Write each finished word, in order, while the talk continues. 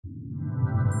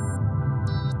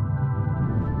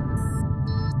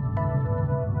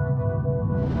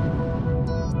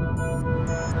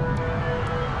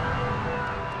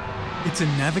It's a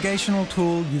navigational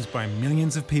tool used by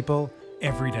millions of people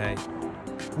every day.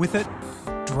 With it,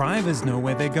 drivers know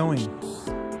where they're going.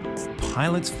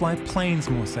 Pilots fly planes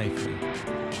more safely.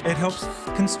 It helps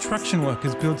construction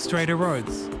workers build straighter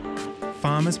roads.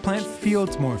 Farmers plant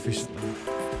fields more efficiently.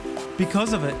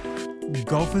 Because of it,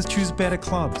 golfers choose better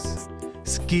clubs.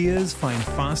 Skiers find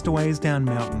faster ways down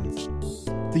mountains.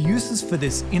 The uses for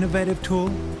this innovative tool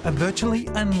are virtually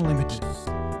unlimited.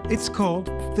 It's called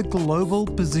the Global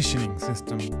Positioning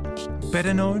System,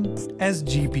 better known as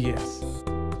GPS.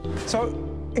 So,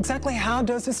 exactly how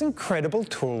does this incredible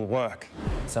tool work?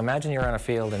 So imagine you're on a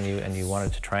field and you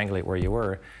wanted to triangulate where you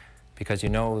were because you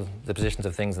know the positions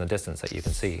of things in the distance that you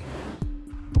can see.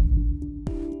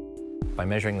 By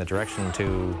measuring the direction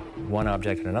to one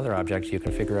object and another object, you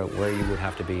can figure out where you would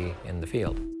have to be in the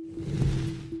field.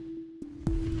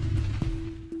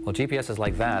 Well, GPS is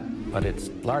like that, but it's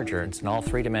larger. It's in all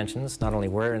three dimensions, not only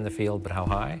where in the field, but how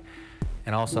high,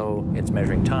 and also it's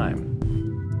measuring time.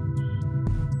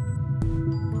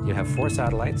 You have 4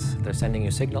 satellites. They're sending you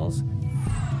signals,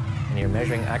 and you're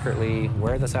measuring accurately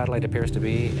where the satellite appears to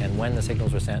be and when the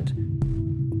signals were sent.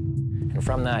 And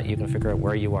from that, you can figure out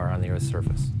where you are on the Earth's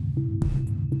surface.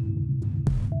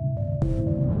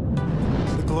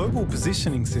 The Global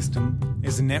Positioning System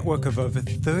is a network of over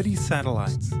 30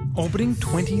 satellites orbiting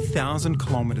 20,000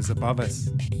 kilometers above us.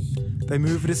 They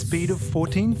move at a speed of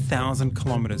 14,000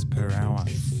 kilometers per hour.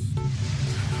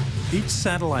 Each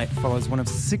satellite follows one of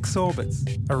 6 orbits,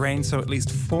 arranged so at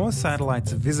least 4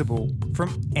 satellites are visible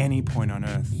from any point on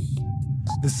Earth.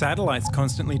 The satellites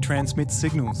constantly transmit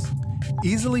signals,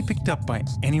 easily picked up by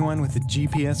anyone with a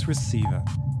GPS receiver.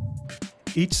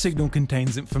 Each signal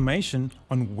contains information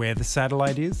on where the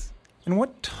satellite is and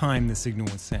what time the signal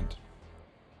was sent.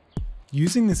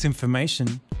 Using this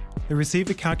information, the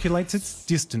receiver calculates its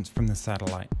distance from the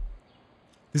satellite.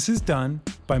 This is done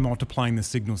by multiplying the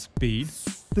signal speed,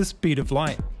 the speed of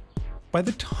light, by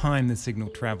the time the signal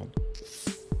travelled.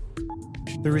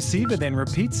 The receiver then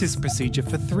repeats this procedure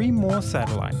for 3 more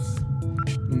satellites,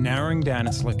 narrowing down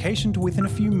its location to within a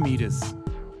few meters.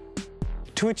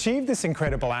 To achieve this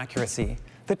incredible accuracy,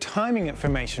 the timing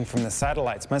information from the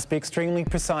satellites must be extremely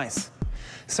precise.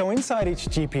 So inside each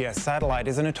GPS satellite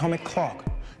is an atomic clock,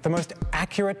 the most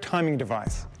accurate timing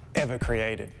device ever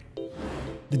created.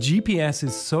 The GPS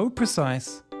is so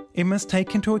precise, it must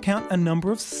take into account a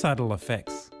number of subtle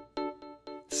effects.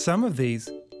 Some of these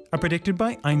are predicted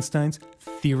by Einstein's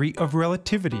theory of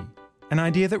relativity, an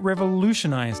idea that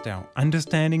revolutionized our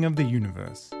understanding of the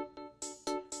universe.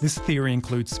 This theory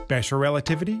includes special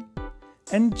relativity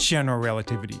and general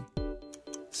relativity.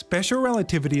 Special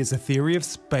relativity is a theory of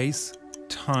space,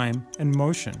 time, and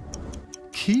motion.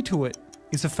 Key to it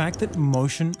is the fact that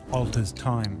motion alters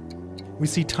time. We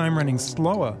see time running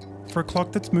slower for a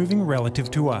clock that's moving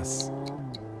relative to us.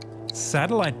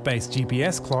 Satellite-based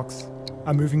GPS clocks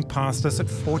are moving past us at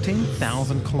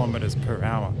 14,000 kilometers per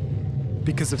hour.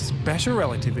 Because of special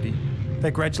relativity,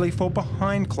 they gradually fall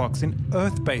behind clocks in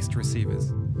Earth-based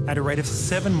receivers at a rate of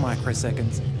 7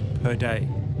 microseconds per day.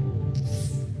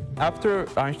 After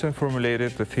Einstein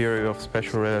formulated the theory of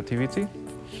special relativity,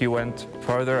 he went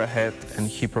further ahead and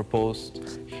he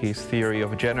proposed his theory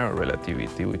of general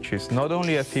relativity, which is not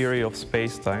only a theory of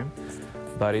space-time,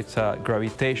 but it's a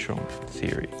gravitation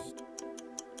theory.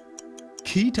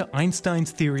 Key to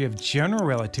Einstein's theory of general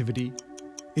relativity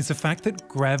is the fact that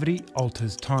gravity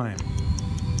alters time.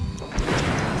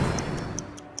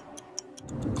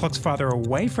 Clocks farther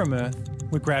away from Earth,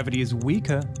 where gravity is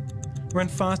weaker, run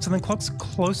faster than clocks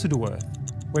closer to Earth,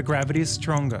 where gravity is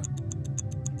stronger.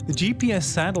 The GPS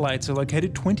satellites are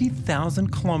located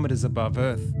 20,000 kilometers above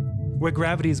Earth, where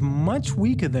gravity is much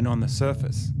weaker than on the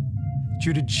surface.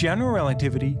 Due to general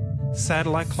relativity,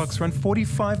 satellite clocks run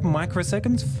 45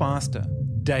 microseconds faster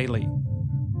daily.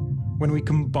 When we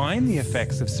combine the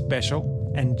effects of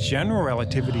special and general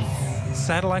relativity,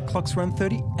 satellite clocks run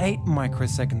 38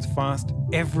 microseconds fast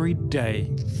every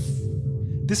day.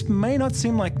 This may not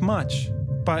seem like much,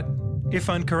 but if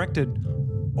uncorrected,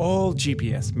 all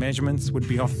GPS measurements would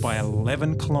be off by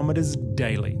 11 kilometers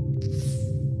daily.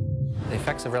 The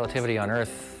effects of relativity on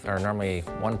Earth are normally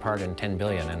 1 part in 10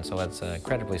 billion, and so that's an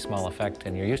incredibly small effect,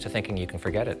 and you're used to thinking you can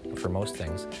forget it for most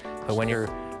things. But when you're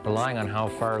relying on how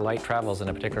far light travels in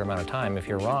a particular amount of time, if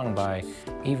you're wrong by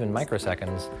even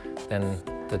microseconds, then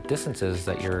the distances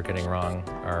that you're getting wrong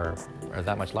are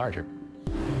that much larger.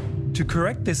 To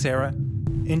correct this error,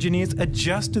 engineers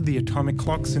adjusted the atomic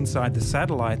clocks inside the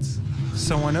satellites,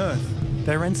 so on Earth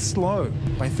they ran slow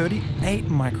by 38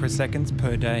 microseconds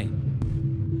per day.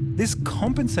 This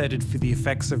compensated for the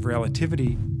effects of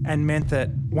relativity and meant that,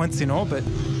 once in orbit,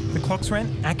 the clocks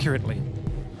ran accurately.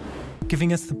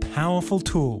 giving us the powerful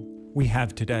tool we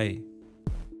have today.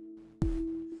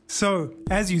 So,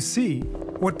 as you see,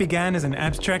 what began as an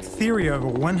abstract theory over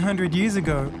 100 years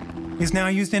ago is now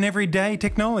used in everyday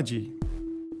technology.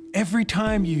 Every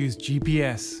time you use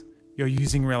GPS, you're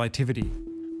using relativity.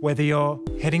 Whether you're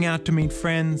heading out to meet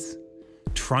friends,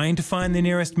 trying to find the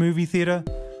nearest movie theatre,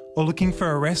 or looking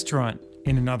for a restaurant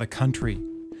in another country,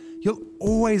 you'll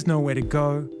always know where to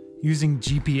go using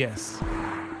GPS.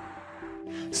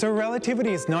 So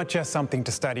relativity is not just something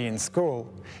to study in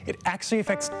school. It actually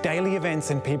affects daily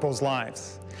events in people's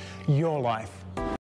lives. Your life,